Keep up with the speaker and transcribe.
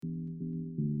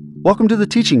Welcome to the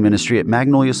teaching ministry at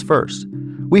Magnolia's First.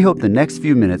 We hope the next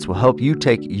few minutes will help you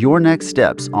take your next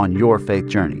steps on your faith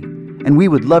journey. And we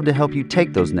would love to help you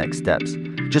take those next steps.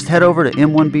 Just head over to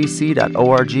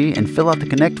m1bc.org and fill out the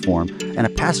Connect form, and a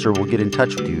pastor will get in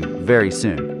touch with you very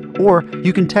soon. Or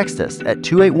you can text us at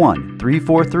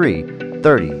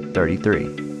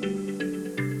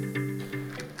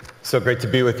 281-343-3033. So great to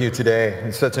be with you today.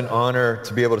 It's such an honor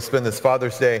to be able to spend this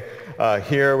Father's Day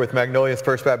here with Magnolia's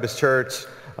First Baptist Church.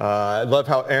 I love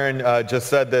how Aaron just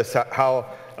said this, how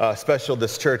special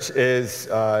this church is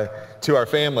to our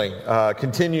family,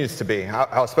 continues to be,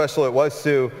 how special it was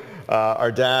to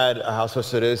our dad, how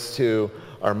special it is to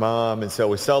our mom, and so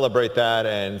we celebrate that,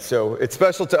 and so it's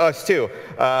special to us too.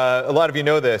 A lot of you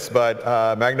know this, but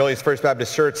Magnolia's First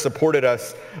Baptist Church supported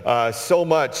us so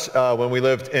much when we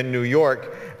lived in New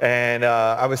York, and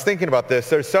I was thinking about this.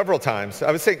 There's several times,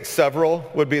 I would say several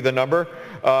would be the number,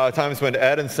 times when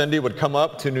Ed and Cindy would come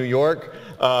up to New York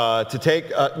to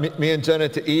take me and Jenna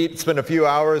to eat, spend a few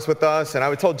hours with us, and I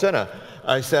would tell Jenna,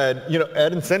 I said, you know,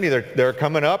 Ed and Cindy, they're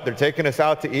coming up, they're taking us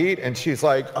out to eat, and she's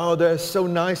like, oh, they're so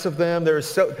nice of them,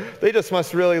 they just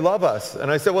must really love us.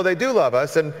 And I said, well, they do love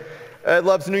us, and Ed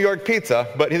loves New York pizza,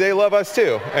 but they love us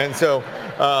too. And so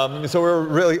we're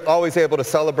really always able to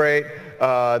celebrate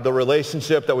the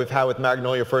relationship that we've had with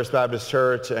Magnolia First Baptist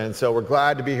Church, and so we're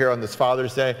glad to be here on this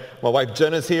Father's Day. My wife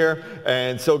Jenna's here,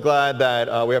 and so glad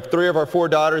that we have 3 of our 4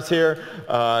 daughters here.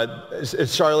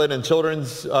 It's Charlotte in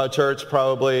Children's Church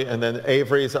probably, and then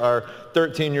Avery's our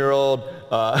 13-year-old.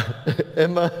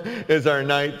 Emma is our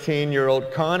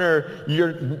 19-year-old. Connor,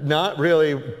 you're not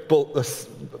really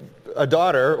a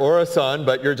daughter or a son,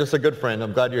 but you're just a good friend.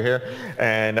 I'm glad you're here.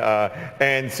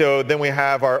 And so then we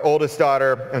have our oldest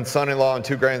daughter and son-in-law and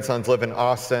 2 grandsons live in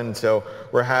Austin. So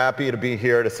we're happy to be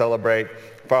here to celebrate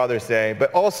Father's Day.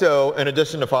 But also, in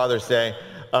addition to Father's Day,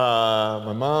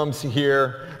 my mom's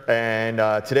here, and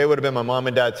today would have been my mom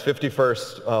and dad's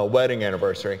 51st wedding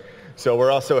anniversary. So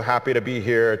we're also happy to be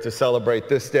here to celebrate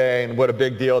this day, and what a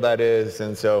big deal that is.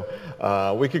 And so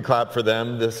we could clap for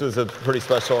them. This was a pretty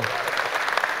special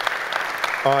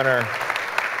honor.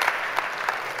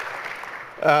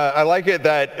 I like it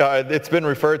that it's been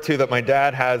referred to that my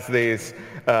dad has these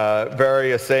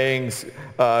various sayings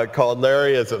called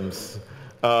Larryisms,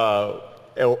 or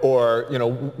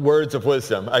words of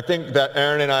wisdom. I think that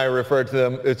Aaron and I refer to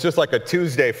them, it's just like a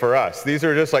Tuesday for us. These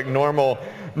are just like normal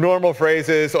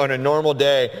phrases on a normal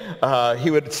day.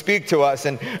 He would speak to us,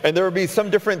 and there would be some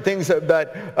different things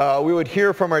that we would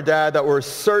hear from our dad that were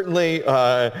certainly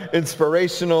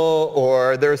inspirational,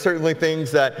 or there are certainly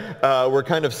things that were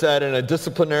kind of said in a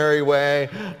disciplinary way.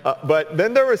 But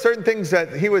then there were certain things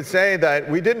that he would say that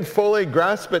we didn't fully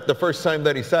grasp it the first time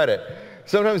that he said it.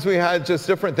 Sometimes we had just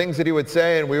different things that he would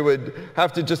say, and we would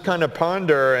have to just kind of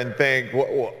ponder and think,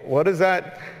 what does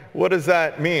that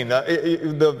mean?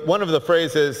 One of the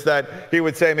phrases that he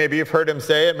would say, maybe you've heard him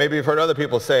say it, maybe you've heard other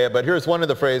people say it, but here's one of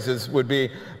the phrases would be,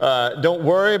 don't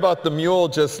worry about the mule,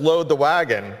 just load the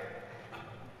wagon.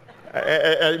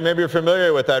 Maybe you're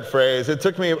familiar with that phrase. It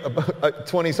took me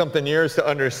 20-something years to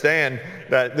understand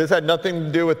that this had nothing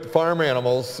to do with farm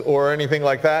animals or anything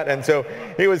like that. And so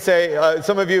he would say,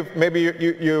 some of you, maybe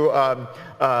you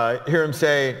hear him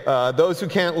say, those who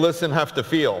can't listen have to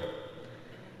feel.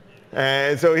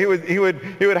 And so he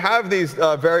would have these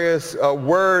various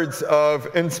words of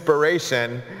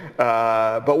inspiration.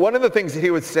 But one of the things that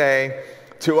he would say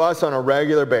to us on a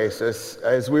regular basis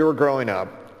as we were growing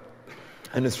up,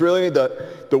 and it's really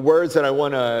the words that I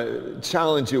want to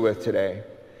challenge you with today.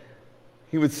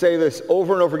 He would say this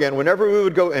over and over again. Whenever we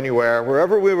would go anywhere,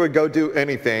 wherever we would go do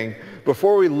anything,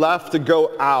 before we left to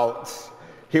go out,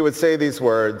 he would say these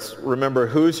words, remember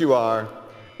whose you are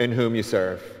and whom you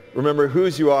serve. Remember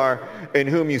whose you are and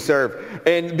whom you serve.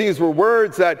 And these were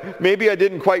words that maybe I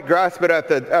didn't quite grasp it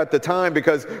at the time,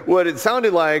 because what it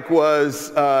sounded like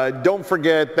was, don't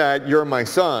forget that you're my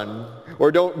son. Or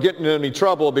don't get into any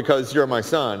trouble because you're my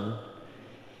son.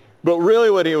 But really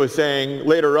what he was saying,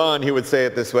 later on he would say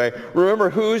it this way,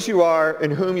 remember whose you are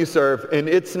and whom you serve, and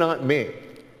it's not me.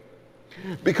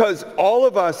 Because all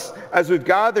of us, as we've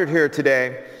gathered here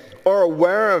today, are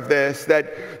aware of this,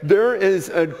 that there is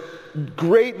a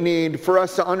great need for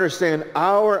us to understand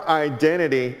our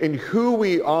identity and who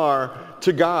we are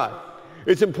to God.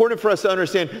 It's important for us to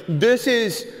understand this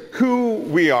is who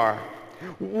we are.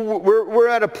 We're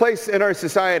at a place in our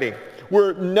society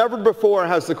where never before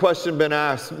has the question been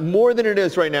asked, more than it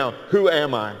is right now, who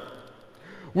am I?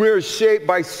 We're shaped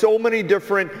by so many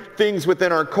different things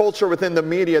within our culture, within the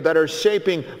media, that are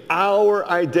shaping our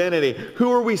identity.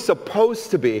 Who are we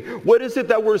supposed to be? What is it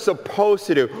that we're supposed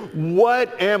to do?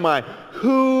 What am I?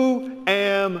 Who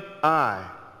am am I?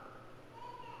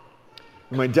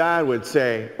 My dad would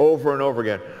say over and over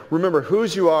again, remember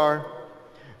whose you are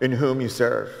and whom you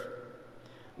serve.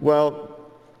 Well,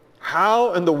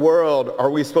 how in the world are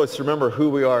we supposed to remember who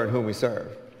we are and whom we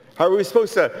serve? How are we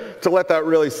supposed to let that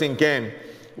really sink in?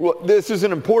 Well, this is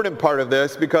an important part of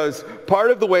this, because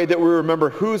part of the way that we remember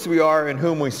whose we are and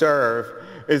whom we serve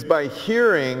is by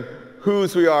hearing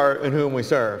whose we are and whom we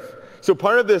serve. So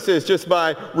part of this is just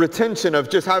by retention of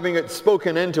just having it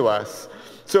spoken into us.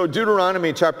 So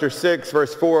Deuteronomy chapter 6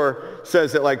 verse 4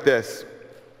 says it like this.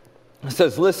 It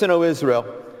says, "Listen, O Israel,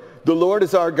 the Lord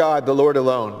is our God, the Lord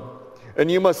alone.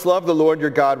 And you must love the Lord your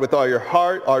God with all your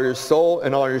heart, all your soul,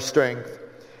 and all your strength.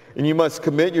 And you must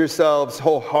commit yourselves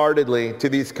wholeheartedly to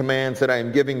these commands that I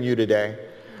am giving you today.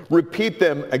 Repeat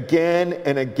them again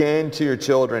and again to your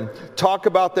children. Talk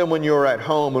about them when you are at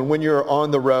home and when you are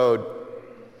on the road,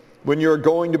 when you are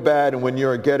going to bed and when you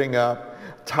are getting up.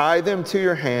 Tie them to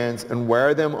your hands and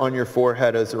wear them on your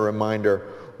forehead as a reminder.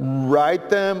 Write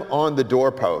them on the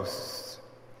doorposts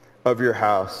of your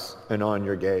house and on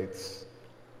your gates."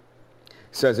 He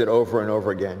says it over and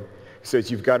over again. He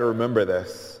says, you've got to remember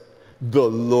this. The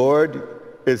Lord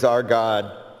is our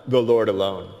God, the Lord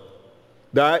alone.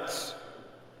 That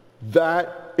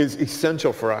is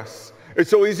essential for us. It's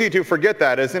so easy to forget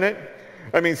that, isn't it?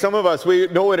 I mean, some of us, we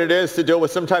know what it is to deal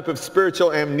with some type of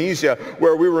spiritual amnesia,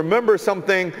 where we remember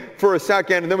something for a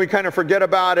second and then we kind of forget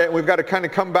about it, and we've got to kind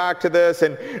of come back to this.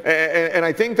 And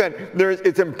I think that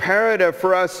it's imperative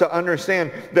for us to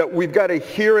understand that we've got to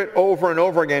hear it over and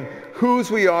over again,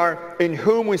 whose we are and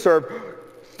whom we serve.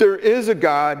 There is a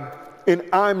God, and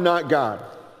I'm not God.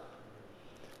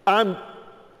 I'm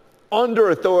under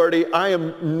authority. I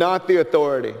am not the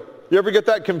authority. You ever get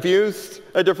that confused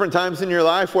at different times in your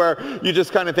life, where you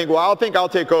just kind of think, well, I'll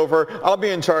take over. I'll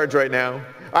be in charge right now.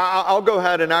 I'll go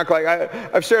ahead and act like,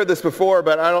 I've shared this before,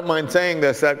 but I don't mind saying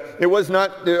this, that it was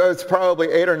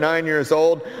probably 8 or 9 years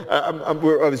old. I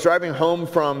was driving home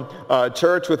from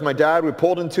church with my dad. We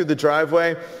pulled into the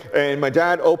driveway, and my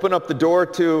dad opened up the door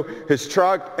to his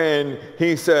truck, and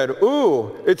he said,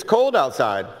 "Ooh, it's cold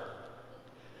outside."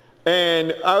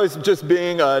 And I was just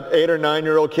being an 8 or 9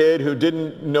 year old kid who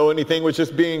didn't know anything, was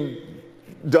just being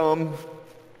dumb.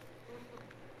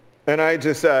 And I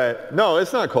just said, "No,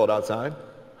 it's not cold outside."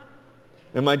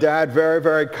 And my dad very,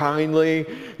 very kindly,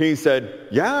 he said,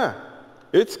 "Yeah,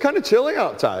 it's kind of chilly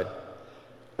outside."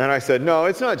 And I said, "No,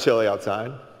 it's not chilly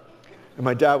outside." And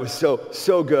my dad was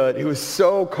so good. He was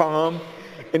so calm.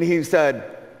 And he said,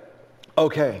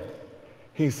 "Okay."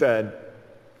 He said,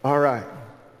 "All right.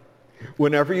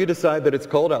 Whenever you decide that it's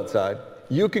cold outside,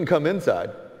 you can come inside."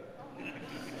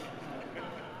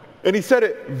 And he said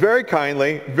it very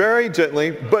kindly, very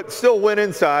gently, but still went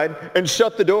inside and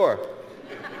shut the door.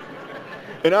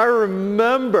 And I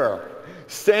remember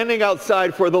standing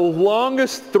outside for the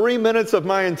longest 3 minutes of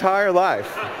my entire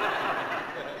life.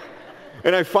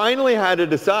 And I finally had to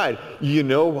decide, you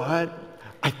know what?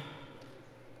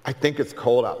 I think it's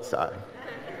cold outside.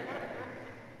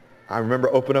 I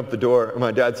remember opening up the door, and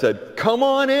my dad said, "Come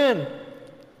on in."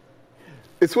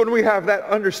 It's when we have that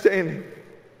understanding.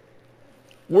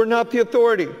 We're not the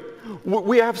authority.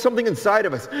 We have something inside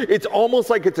of us. It's almost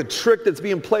like it's a trick that's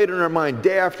being played in our mind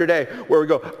day after day, where we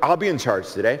go, "I'll be in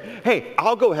charge today. Hey,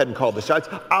 I'll go ahead and call the shots.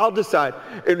 I'll decide."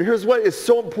 And here's what is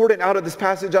so important out of this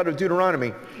passage out of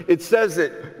Deuteronomy. It says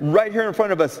it right here in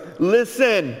front of us.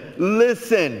 Listen,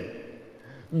 listen.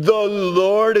 The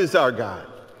Lord is our God,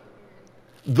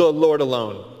 the Lord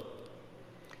alone.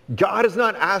 God is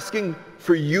not asking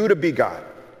for you to be God.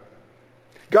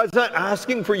 God's not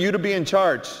asking for you to be in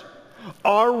charge.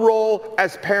 Our role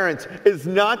as parents is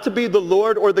not to be the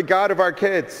Lord or the God of our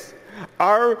kids.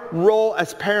 Our role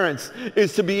as parents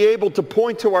is to be able to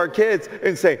point to our kids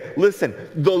and say, "Listen,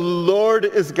 the Lord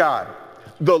is God,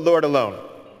 the Lord alone."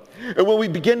 And when we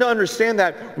begin to understand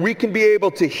that, we can be able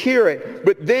to hear it.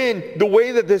 But then the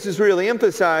way that this is really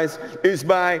emphasized is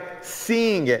by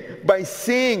seeing it, by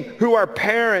seeing who our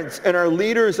parents and our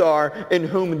leaders are and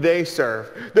whom they serve.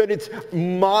 That it's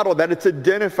modeled, that it's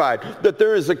identified, that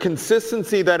there is a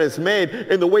consistency that is made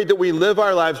in the way that we live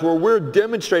our lives, where we're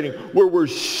demonstrating, where we're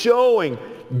showing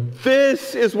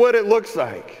this is what it looks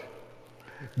like.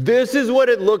 This is what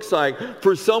it looks like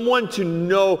for someone to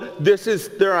know this is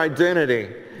their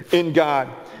identity in God.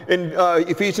 In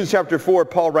Ephesians chapter 4,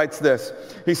 Paul writes this.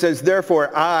 He says, "Therefore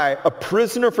I, a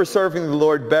prisoner for serving the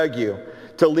Lord, beg you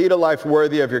to lead a life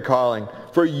worthy of your calling.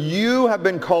 For you have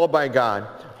been called by God.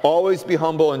 Always be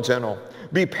humble and gentle.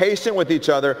 Be patient with each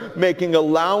other, making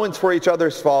allowance for each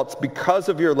other's faults because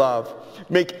of your love.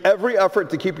 Make every effort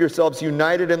to keep yourselves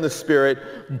united in the Spirit,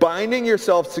 binding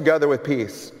yourselves together with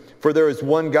peace. For there is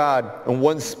one God and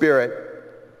one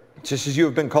Spirit, just as you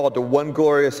have been called to one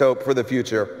glorious hope for the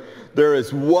future. There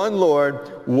is one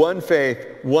Lord, one faith,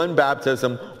 one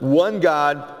baptism, one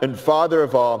God and Father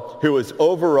of all, who is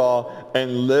over all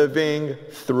and living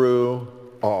through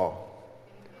all.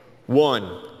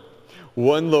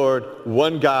 One Lord,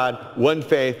 one God, one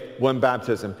faith, one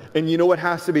baptism. And you know what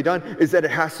has to be done? Is that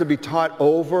it has to be taught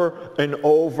over and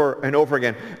over and over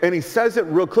again. And he says it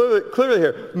real clearly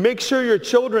here. Make sure your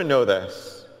children know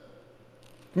this.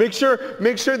 Make sure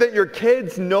that your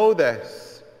kids know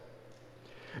this.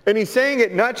 And he's saying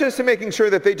it not just to making sure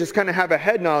that they just kind of have a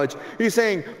head knowledge. He's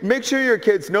saying, make sure your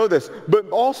kids know this, but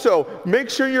also make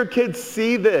sure your kids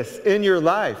see this in your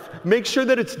life. Make sure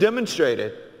that it's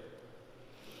demonstrated.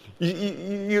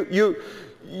 You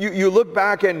look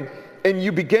back and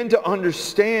you begin to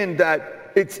understand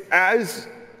that it's as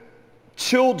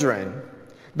children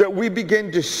that we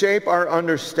begin to shape our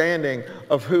understanding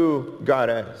of who God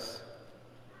is.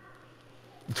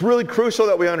 It's really crucial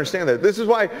that we understand that. This is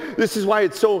why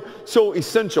it's so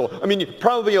essential. I mean,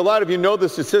 probably a lot of you know the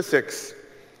statistics,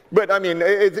 but I mean,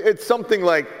 it's something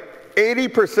like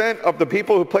 80% of the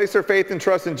people who place their faith and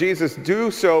trust in Jesus do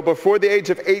so before the age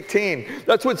of 18.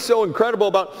 That's what's so incredible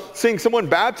about seeing someone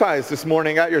baptized this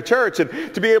morning at your church,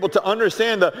 and to be able to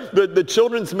understand the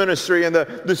children's ministry and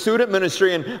the student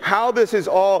ministry and how this is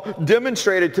all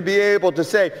demonstrated, to be able to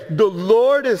say, the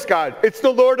Lord is God. It's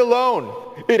the Lord alone.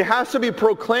 It has to be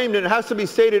proclaimed and it has to be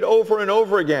stated over and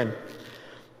over again.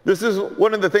 This is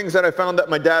one of the things that I found that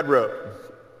my dad wrote.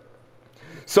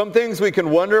 Some things we can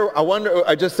wonder.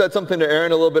 I just said something to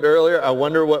Aaron a little bit earlier. I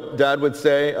wonder what Dad would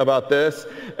say about this.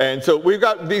 And so we've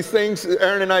got these things,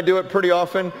 Aaron and I do it pretty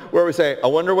often, where we say, I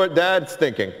wonder what Dad's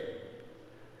thinking.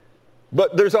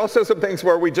 But there's also some things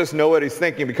where we just know what he's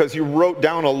thinking because he wrote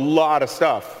down a lot of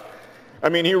stuff. I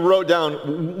mean, he wrote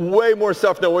down way more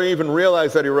stuff than we even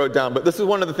realized that he wrote down. But this is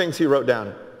one of the things he wrote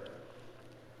down.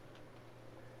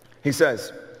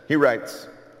 He writes,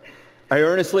 I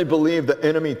earnestly believe the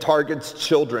enemy targets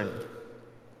children.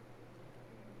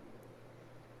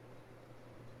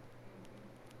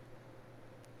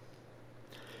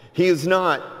 He is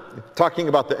not talking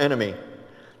about the enemy.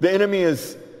 The enemy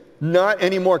is not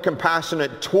any more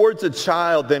compassionate towards a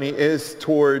child than he is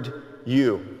toward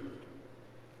you.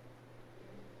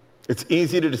 It's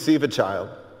easy to deceive a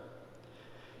child.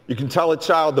 You can tell a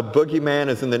child the boogeyman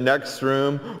is in the next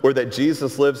room, or that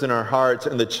Jesus lives in our hearts,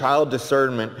 and the child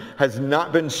discernment has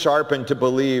not been sharpened to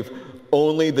believe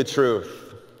only the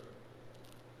truth.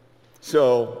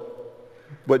 So,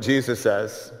 what Jesus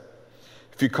says,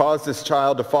 if you cause this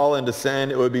child to fall into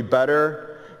sin, it would be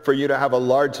better for you to have a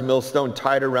large millstone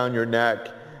tied around your neck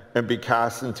and be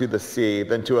cast into the sea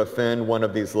than to offend one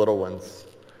of these little ones.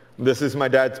 This is my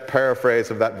dad's paraphrase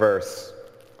of that verse.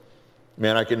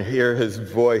 Man, I can hear his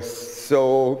voice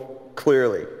so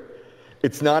clearly.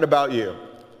 It's not about you.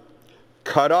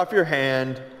 Cut off your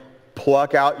hand,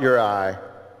 pluck out your eye,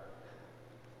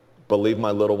 but leave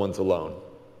my little ones alone.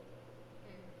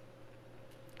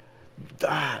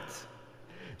 That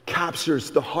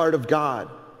captures the heart of God,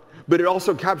 but it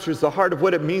also captures the heart of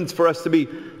what it means for us to be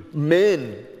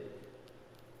men,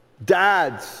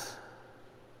 dads,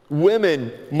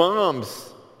 women, moms.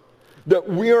 That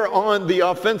we are on the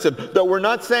offensive, that we're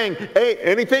not saying, hey,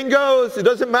 anything goes. It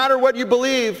doesn't matter what you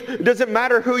believe. It doesn't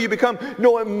matter who you become.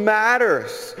 No, it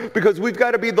matters, because we've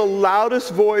got to be the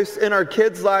loudest voice in our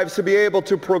kids' lives to be able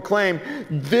to proclaim,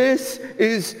 this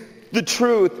is the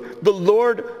truth. The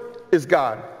Lord is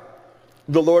God,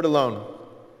 the Lord alone.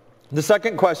 The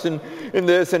second question in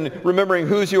this, and remembering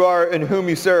whose you are and whom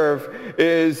you serve,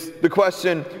 is the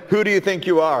question, who do you think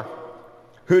you are?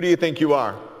 Who do you think you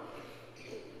are?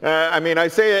 I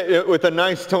say it with a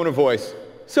nice tone of voice.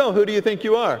 So, who do you think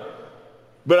you are?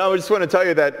 But I just want to tell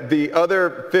you that the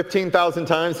other 15,000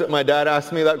 times that my dad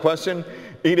asked me that question,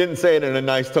 he didn't say it in a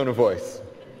nice tone of voice.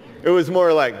 It was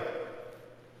more like,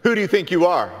 who do you think you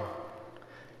are?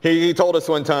 He told us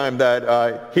one time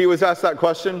that he was asked that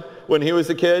question when he was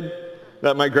a kid,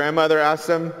 that my grandmother asked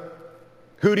him,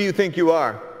 who do you think you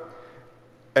are?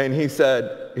 And he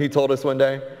told us one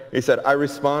day, he said, I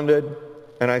responded,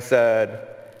 and I said,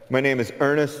 my name is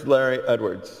Ernest Larry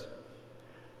Edwards.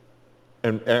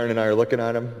 And Aaron and I are looking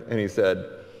at him, and he said,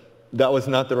 that was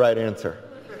not the right answer.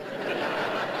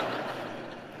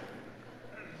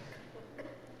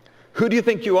 Who do you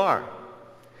think you are?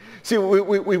 See,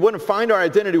 we want to find our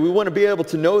identity. We want to be able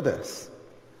to know this.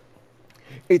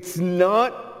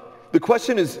 The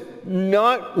question is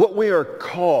not what we are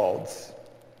called.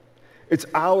 It's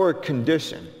our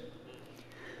condition.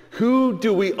 Who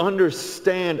do we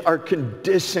understand our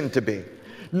condition to be?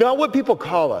 Not what people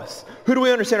call us. Who do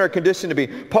we understand our condition to be?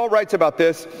 Paul writes about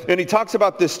this, and he talks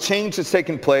about this change that's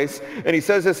taken place, and he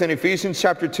says this in Ephesians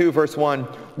chapter 2, verse 1.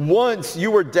 Once you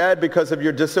were dead because of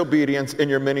your disobedience and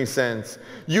your many sins.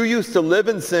 You used to live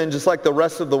in sin just like the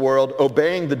rest of the world,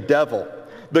 obeying the devil,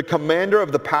 the commander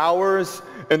of the powers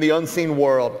and the unseen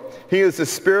world. He is the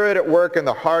spirit at work in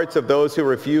the hearts of those who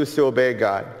refuse to obey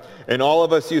God. And all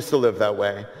of us used to live that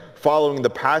way, following the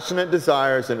passionate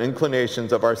desires and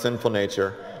inclinations of our sinful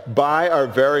nature. By our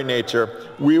very nature,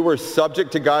 we were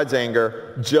subject to God's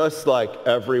anger just like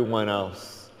everyone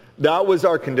else. That was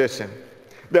our condition.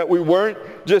 That we weren't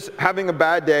just having a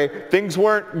bad day. Things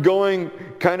weren't going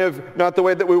kind of not the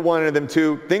way that we wanted them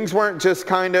to. Things weren't just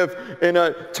kind of in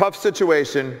a tough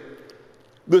situation.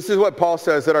 This is what Paul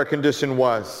says that our condition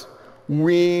was.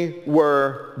 We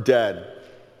were dead.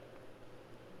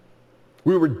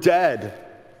 We were dead.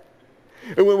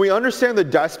 And when we understand the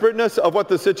desperateness of what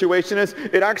the situation is,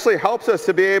 it actually helps us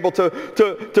to be able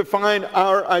to find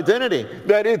our identity.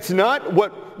 That it's not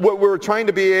what we're trying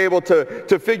to be able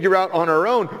to figure out on our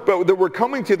own, but that we're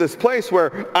coming to this place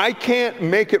where I can't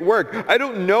make it work. I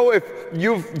don't know if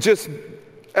you've just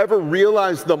ever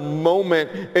realized the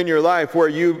moment in your life where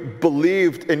you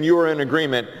believed and you were in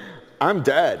agreement. I'm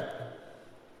dead.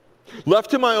 Left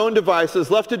to my own devices,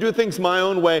 left to do things my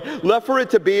own way, left for it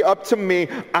to be up to me,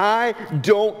 I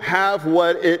don't have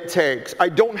what it takes. I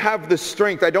don't have the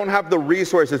strength. I don't have the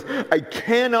resources. I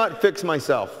cannot fix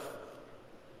myself.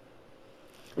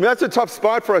 I mean, that's a tough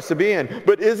spot for us to be in.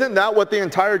 But isn't that what the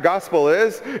entire gospel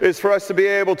is? Is for us to be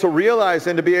able to realize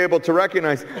and to be able to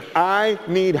recognize, I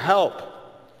need help.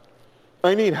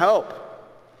 I need help.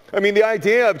 I mean, the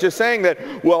idea of just saying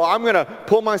that, well, I'm going to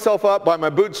pull myself up by my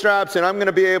bootstraps and I'm going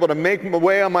to be able to make my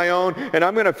way on my own and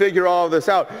I'm going to figure all of this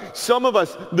out. Some of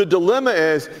us, the dilemma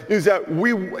is that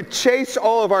we chased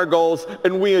all of our goals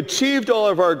and we achieved all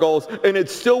of our goals and it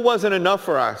still wasn't enough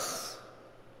for us.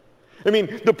 I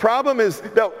mean, the problem is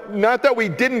that not that we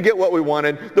didn't get what we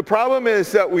wanted. The problem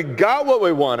is that we got what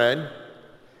we wanted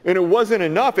and it wasn't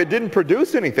enough. It didn't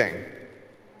produce anything.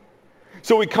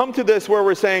 So we come to this where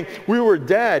we're saying we were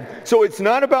dead. So it's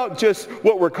not about just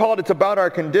what we're called, it's about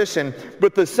our condition.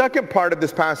 But the second part of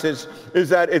this passage is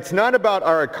that it's not about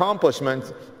our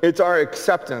accomplishments, it's our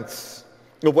acceptance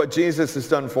of what Jesus has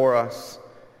done for us.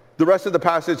 The rest of the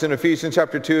passage in Ephesians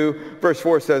chapter 2, verse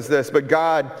 4 says this, but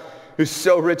God is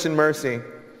so rich in mercy.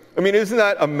 I mean, isn't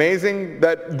that amazing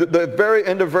that the very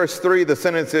end of verse 3, the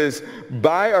sentence is,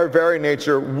 by our very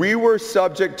nature, we were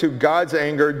subject to God's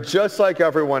anger just like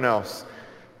everyone else.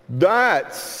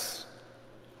 That's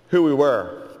who we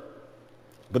were.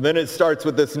 But then it starts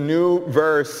with this new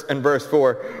verse in verse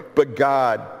 4. But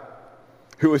God,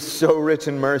 who is so rich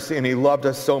in mercy and he loved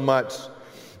us so much,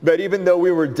 that even though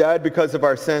we were dead because of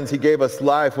our sins, he gave us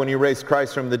life when he raised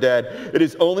Christ from the dead. It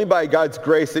is only by God's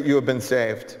grace that you have been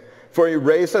saved. For he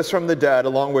raised us from the dead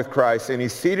along with Christ, and he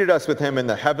seated us with him in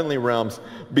the heavenly realms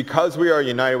because we are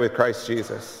united with Christ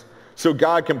Jesus. So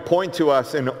God can point to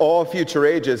us in all future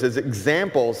ages as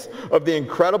examples of the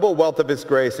incredible wealth of his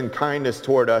grace and kindness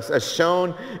toward us, as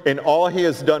shown in all he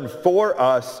has done for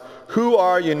us who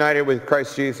are united with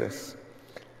Christ Jesus.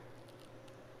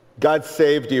 God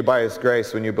saved you by his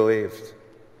grace when you believed.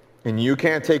 And you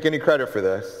can't take any credit for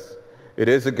this. It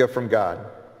is a gift from God.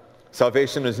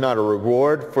 Salvation is not a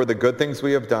reward for the good things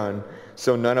we have done,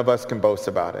 so none of us can boast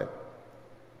about it.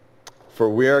 For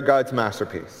we are God's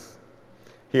masterpiece.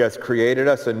 He has created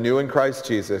us anew in Christ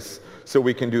Jesus so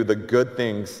we can do the good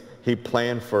things he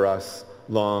planned for us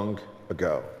long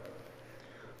ago.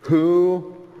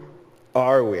 Who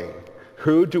are we?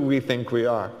 Who do we think we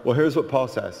are? Well, here's what Paul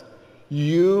says.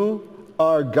 You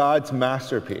are God's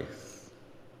masterpiece.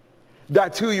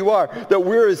 That's who you are, that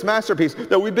we're his masterpiece,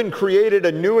 that we've been created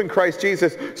anew in Christ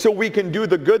Jesus so we can do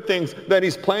the good things that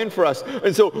he's planned for us.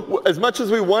 And so as much as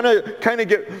we want to kind of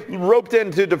get roped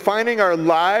into defining our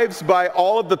lives by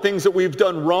all of the things that we've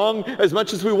done wrong, as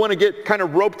much as we want to get kind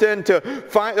of roped into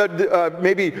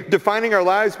maybe defining our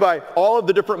lives by all of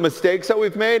the different mistakes that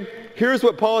we've made, here's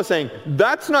what Paul is saying.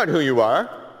 That's not who you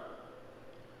are.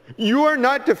 You are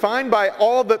not defined by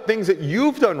all the things that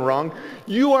you've done wrong.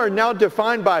 You are now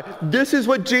defined by this is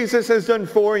what Jesus has done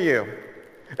for you.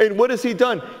 And what has he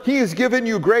done? He has given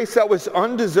you grace that was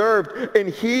undeserved, and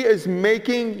he is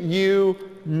making you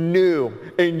new.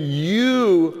 And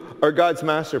you are God's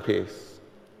masterpiece.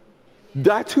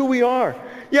 That's who we are.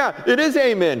 Yeah, it is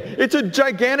amen. It's a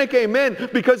gigantic amen,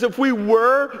 because if we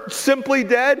were simply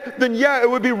dead, then yeah, it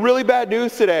would be really bad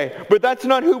news today. But that's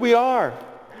not who we are.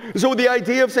 So the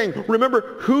idea of saying, remember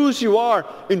whose you are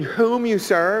and whom you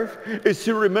serve, is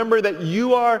to remember that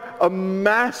you are a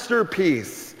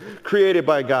masterpiece created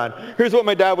by God. Here's what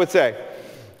my dad would say.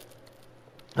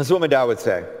 This is what my dad would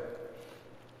say.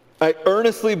 I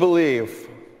earnestly believe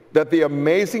that the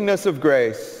amazingness of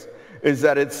grace is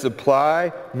that its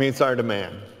supply meets our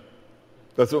demand.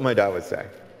 That's what my dad would say.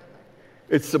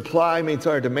 Its supply meets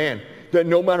our demand. That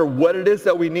no matter what it is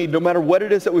that we need, no matter what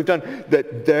it is that we've done,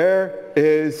 that there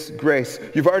is grace.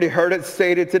 You've already heard it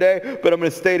stated today, but I'm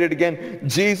going to state it again.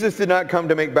 Jesus did not come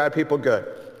to make bad people good.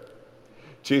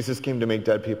 Jesus came to make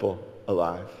dead people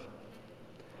alive.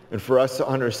 And for us to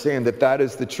understand that that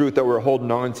is the truth that we're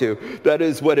holding on to, that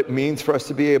is what it means for us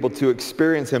to be able to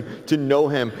experience him, to know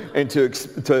him, and to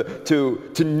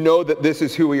know that this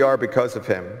is who we are because of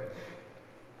him.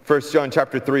 1 John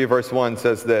chapter 3, verse 1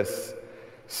 says this,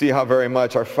 see how very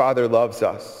much our Father loves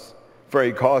us, for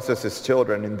he calls us his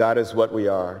children, and that is what we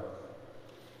are.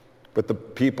 But the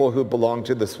people who belong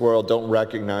to this world don't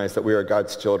recognize that we are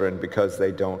God's children because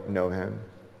they don't know him.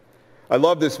 I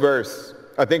love this verse.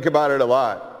 I think about it a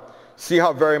lot. See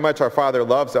how very much our Father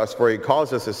loves us, for he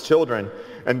calls us his children,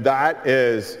 and that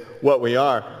is what we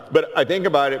are. But I think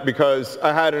about it because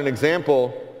I had an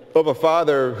example of a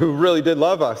father who really did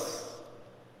love us.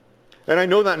 And I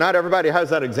know that not everybody has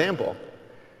that example.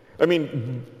 I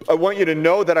mean, I want you to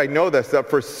know that I know this, that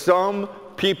for some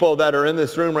people that are in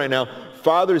this room right now,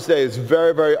 Father's Day is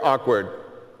very, very awkward.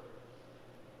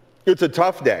 It's a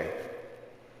tough day.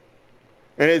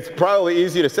 And it's probably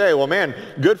easy to say, well, man,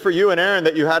 good for you and Aaron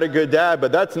that you had a good dad,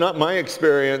 but that's not my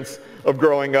experience of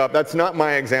growing up. That's not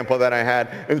my example that I had.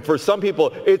 And for some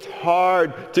people, it's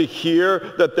hard to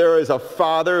hear that there is a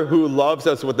father who loves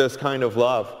us with this kind of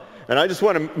love. And I just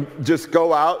want to just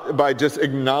go out by just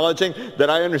acknowledging that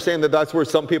I understand that that's where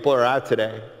some people are at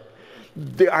today.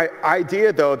 The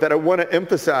idea, though, that I want to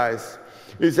emphasize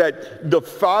is that the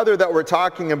Father that we're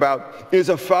talking about is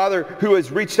a Father who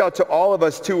has reached out to all of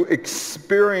us to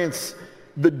experience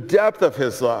the depth of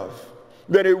his love.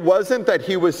 That it wasn't that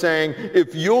he was saying,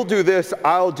 if you'll do this,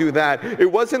 I'll do that.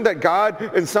 It wasn't that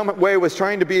God in some way was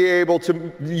trying to be able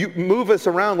to move us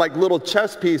around like little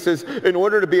chess pieces in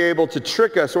order to be able to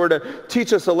trick us or to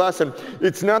teach us a lesson.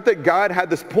 It's not that God had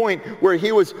this point where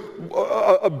he was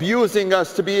abusing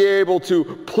us to be able to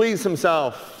please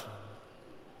himself.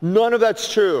 None of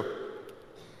that's true.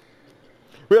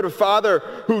 We had a Father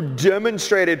who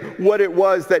demonstrated what it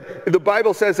was that the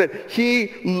Bible says that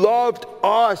he loved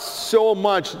us so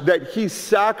much that he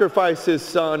sacrificed his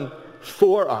son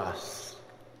for us.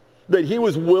 That he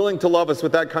was willing to love us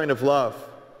with that kind of love.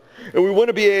 And we want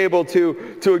to be able to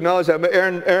acknowledge that.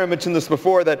 Aaron mentioned this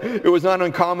before, that it was not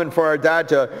uncommon for our dad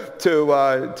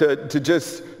to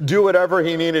just do whatever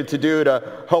he needed to do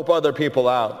to help other people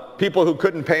out. People who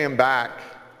couldn't pay him back.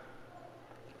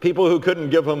 People who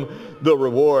couldn't give him the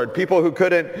reward. People who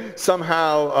couldn't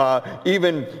somehow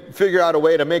even figure out a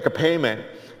way to make a payment.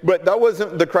 But that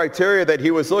wasn't the criteria that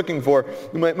he was looking for.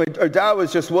 Our dad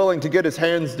was just willing to get his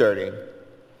hands dirty.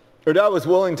 Our dad was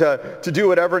willing to do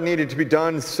whatever needed to be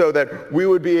done so that we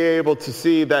would be able to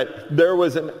see that there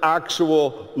was an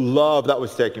actual love that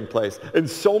was taking place. And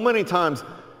so many times,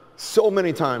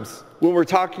 when we're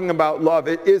talking about love,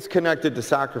 it is connected to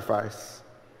sacrifice.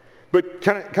 But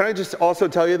can I just also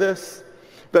tell you this?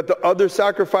 That the other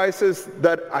sacrifices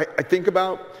that I think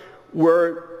about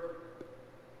were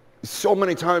so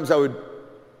many times I would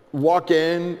walk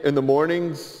in the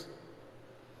mornings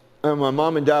and my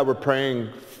mom and dad were praying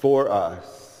for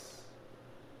us.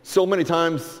 So many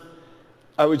times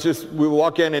we would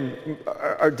walk in and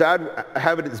our dad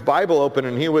had his Bible open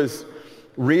and he was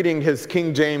reading his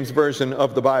King James version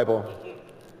of the Bible.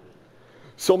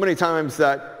 So many times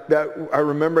that I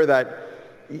remember that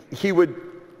he would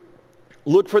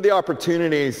look for the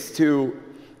opportunities to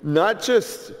not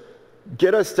just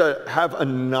get us to have a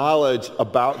knowledge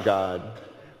about God,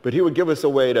 but he would give us a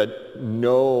way to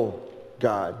know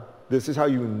God. This is how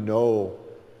you know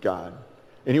God.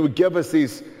 And he would give us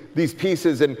these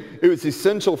pieces, and it was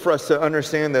essential for us to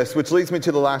understand this, which leads me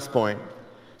to the last point.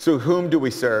 So whom do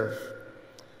we serve?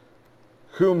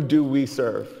 Whom do we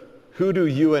serve? Who do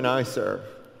you and I serve?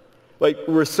 Like,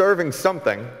 we're serving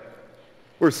something.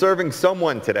 We're serving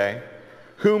someone today.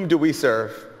 Whom do we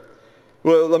serve?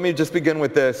 Well, let me just begin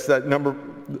with this.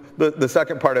 The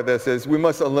second part of this is we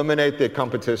must eliminate the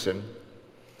competition.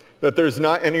 That there's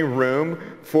not any room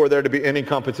for there to be any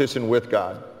competition with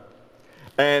God.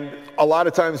 And a lot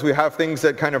of times we have things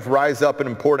that kind of rise up in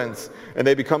importance, and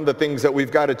they become the things that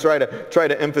we've got to try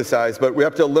to emphasize, but we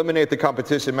have to eliminate the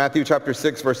competition. Matthew chapter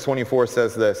 6, verse 24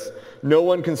 says this, "No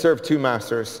one can serve two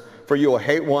masters, For you will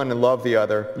hate one and love the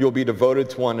other. You will be devoted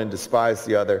to one and despise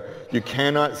the other. You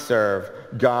cannot serve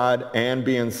God and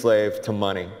be enslaved to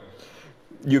money.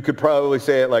 You could probably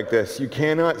say it like this. You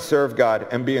cannot serve God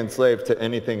and be enslaved to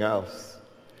anything else.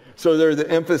 So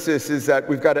the emphasis is that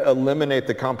we've got to eliminate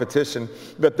the competition,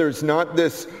 that there's not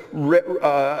this,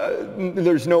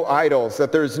 there's no idols,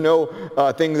 that there's no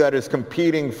thing that is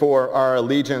competing for our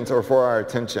allegiance or for our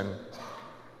attention.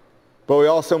 But we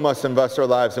also must invest our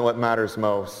lives in what matters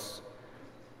most.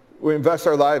 We invest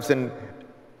our lives in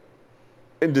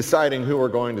deciding who we're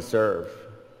going to serve.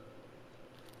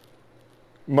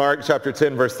 Mark chapter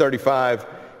 10, verse 35.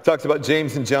 Talks about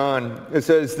James and John. It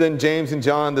says, then James and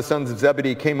John, the sons of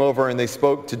Zebedee, came over and they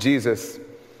spoke to Jesus.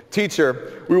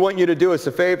 Teacher, we want you to do us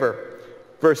a favor.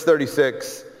 Verse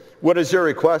 36, what is your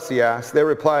request, he asked. They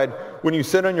replied, when you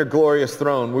sit on your glorious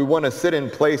throne, we want to sit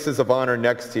in places of honor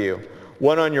next to you,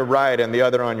 one on your right and the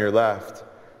other on your left.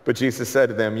 But Jesus said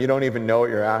to them, you don't even know what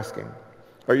you're asking.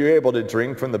 Are you able to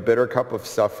drink from the bitter cup of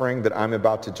suffering that I'm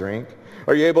about to drink?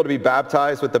 Are you able to be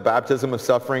baptized with the baptism of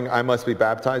suffering I must be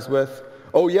baptized with?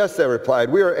 Oh, yes, they replied,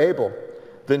 we are able.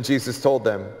 Then Jesus told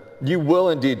them, you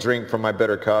will indeed drink from my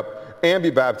bitter cup and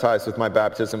be baptized with my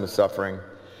baptism of suffering.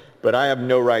 But I have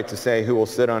no right to say who will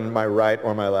sit on my right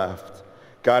or my left.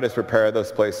 God has prepared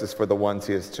those places for the ones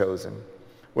he has chosen.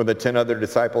 When the 10 other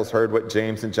disciples heard what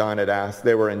James and John had asked,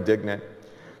 they were indignant.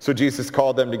 So Jesus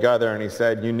called them together and he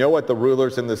said, you know what the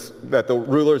rulers in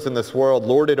this world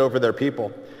lord it over their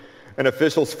people, and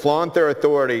officials flaunt their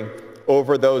authority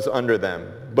over those under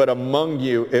them. But among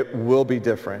you, it will be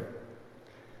different.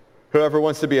 Whoever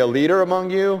wants to be a leader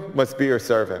among you must be your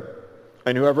servant.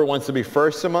 And whoever wants to be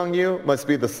first among you must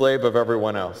be the slave of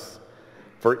everyone else.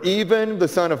 For even the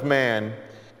Son of Man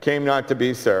came not to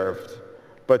be served,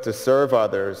 but to serve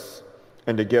others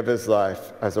and to give his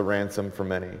life as a ransom for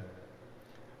many.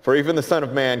 For even the Son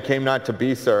of Man came not to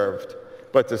be served,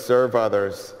 but to serve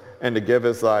others and to give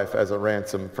his life as a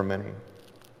ransom for many.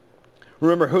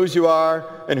 Remember whose you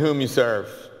are and whom you serve.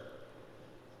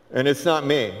 And it's not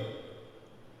me.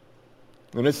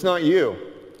 And it's not you.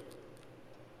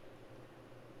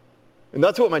 And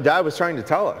that's what my dad was trying to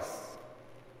tell us.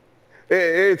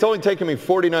 It's only taken me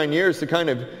 49 years to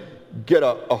kind of get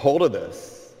a hold of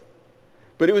this.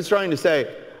 But he was trying to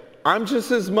say, I'm just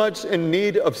as much in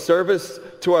need of service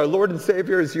to our Lord and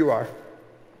Savior as you are.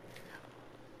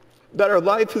 That our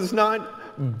life is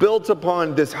not built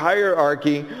upon this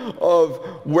hierarchy of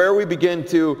where we begin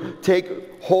to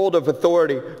take hold of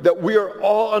authority, that we are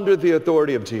all under the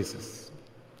authority of Jesus.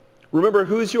 Remember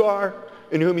whose you are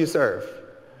and whom you serve.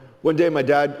 One day my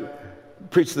dad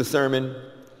preached the sermon.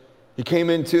 He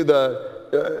came into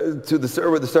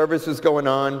where the service was going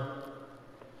on.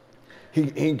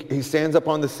 He stands up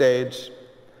on the stage.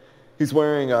 He's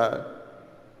wearing a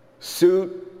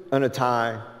suit and a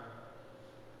tie,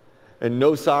 and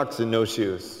no socks and no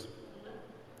shoes.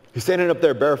 He's standing up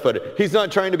there barefooted. He's not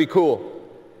trying to be cool.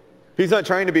 He's not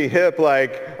trying to be hip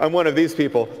like, I'm one of these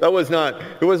people.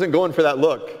 He wasn't going for that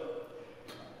look.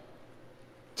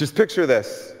 Just picture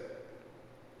this.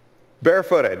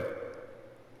 Barefooted.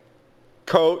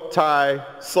 Coat, tie,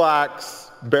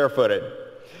 slacks, barefooted.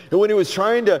 And when he was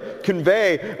trying to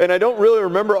convey, and I don't really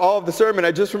remember all of the sermon,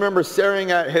 I just remember staring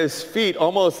at his feet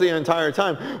almost the entire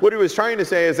time. What he was trying to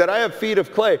say is that I have feet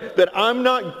of clay, that I'm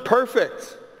not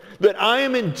perfect, that I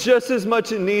am in just as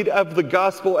much in need of the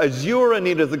gospel as you are in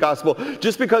need of the gospel.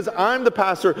 Just because I'm the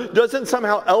pastor doesn't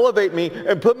somehow elevate me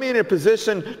and put me in a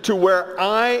position to where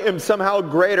I am somehow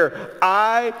greater.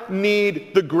 I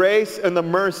need the grace and the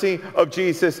mercy of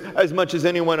Jesus as much as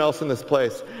anyone else in this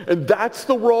place. And that's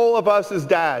the role of us as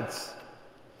dads.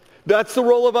 That's the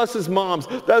role of us as moms.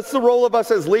 That's the role of us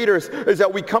as leaders, is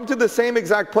that we come to the same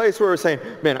exact place where we're saying,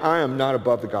 man, I am not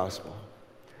above the gospel.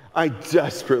 I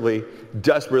desperately,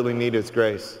 desperately need his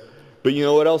grace. But you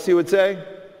know what else he would say?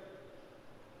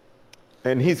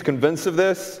 And he's convinced of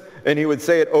this, and he would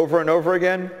say it over and over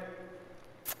again.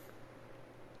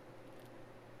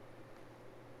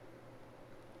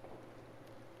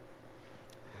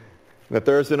 That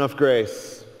there's enough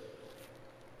grace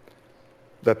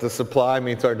that the supply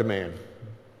meets our demand.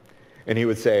 And he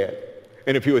would say it.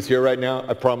 And if he was here right now,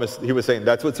 I promise he was saying,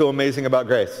 that's what's so amazing about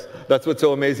grace. That's what's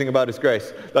so amazing about his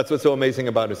grace. That's what's so amazing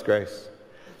about his grace.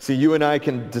 See, you and I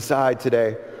can decide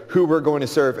today who we're going to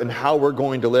serve and how we're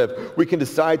going to live. We can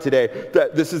decide today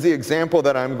that this is the example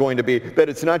that I'm going to be, that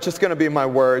it's not just going to be my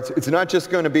words, it's not just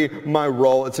going to be my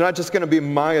role, it's not just going to be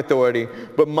my authority,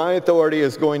 but my authority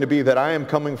is going to be that I am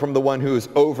coming from the one who is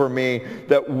over me,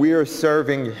 that we're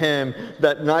serving him,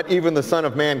 that not even the Son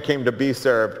of Man came to be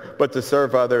served, but to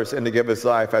serve others and to give his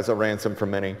life as a ransom for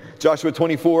many. Joshua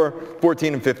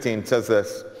 24:14 and 15 says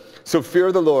this, "So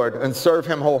fear the Lord and serve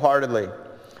him wholeheartedly.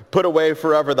 Put away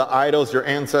forever the idols your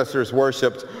ancestors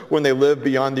worshipped when they lived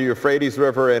beyond the Euphrates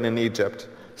River and in Egypt.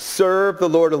 Serve the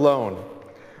Lord alone.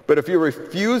 But if you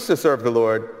refuse to serve the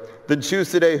Lord, then choose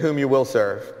today whom you will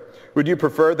serve. Would you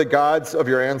prefer the gods of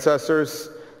your ancestors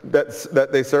that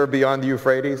they serve beyond the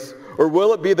Euphrates? Or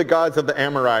will it be the gods of the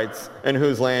Amorites in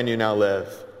whose land you now live?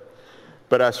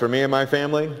 But as for me and my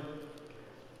family,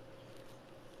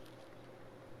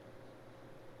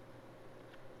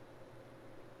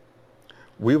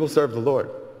 we will serve the Lord."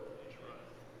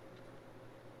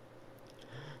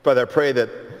 Father, I pray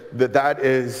that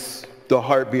is the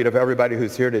heartbeat of everybody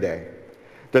who's here today.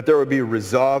 That there would be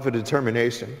resolve and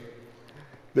determination.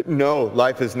 That no,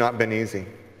 life has not been easy.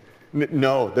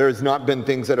 No, there's not been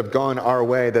things that have gone our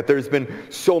way. That there's been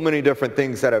so many different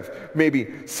things that have maybe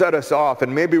set us off.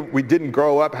 And maybe we didn't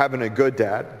grow up having a good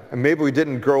dad. And maybe we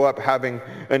didn't grow up having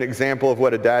an example of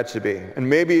what a dad should be. And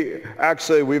maybe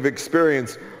actually we've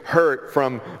experienced hurt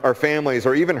from our families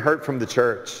or even hurt from the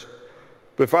church.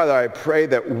 But Father, I pray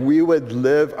that we would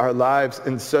live our lives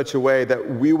in such a way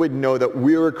that we would know that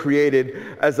we were created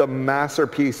as a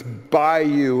masterpiece by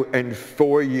you and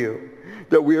for you.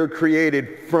 That we are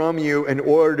created from you in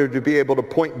order to be able to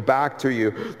point back to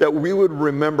you. That we would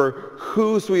remember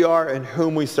whose we are and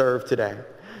whom we serve today.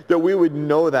 That we would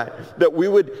know that. That we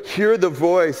would hear the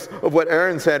voice of what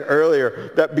Aaron said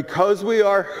earlier. That because we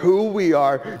are who we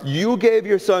are, you gave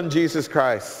your Son Jesus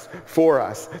Christ for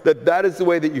us. That is the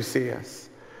way that you see us.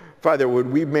 Father, would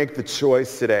we make the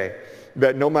choice today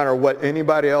that no matter what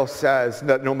anybody else says,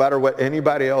 that no matter what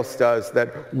anybody else does,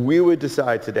 that we would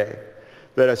decide today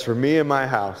that as for me and my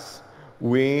house,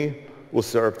 we will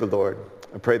serve the Lord.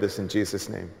 I pray this in Jesus'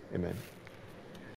 name. Amen.